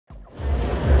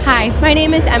Hi, my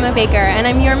name is Emma Baker, and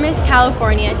I'm your Miss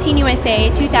California Teen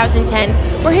USA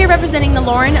 2010. We're here representing the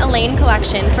Lauren-Elaine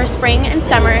collection for spring and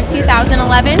summer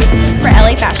 2011 for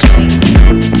LA Fashion Week.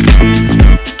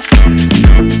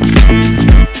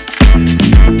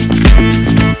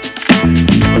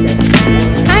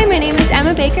 Hi, my name is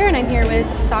Emma Baker, and I'm here with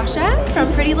Sasha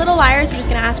from Pretty Little Liars. We're just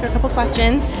going to ask her a couple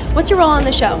questions. What's your role on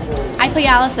the show? I play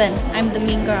Allison. I'm the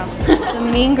mean girl. The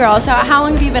mean girl. So how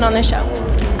long have you been on the show?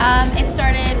 It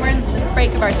started, we're in the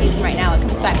break of our season right now. It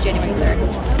comes back January 3rd.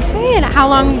 Okay, and how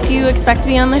long do you expect to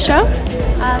be on the show?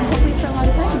 Hopefully for a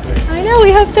long time. I know,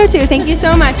 we hope so too. Thank you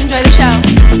so much. Enjoy the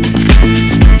show.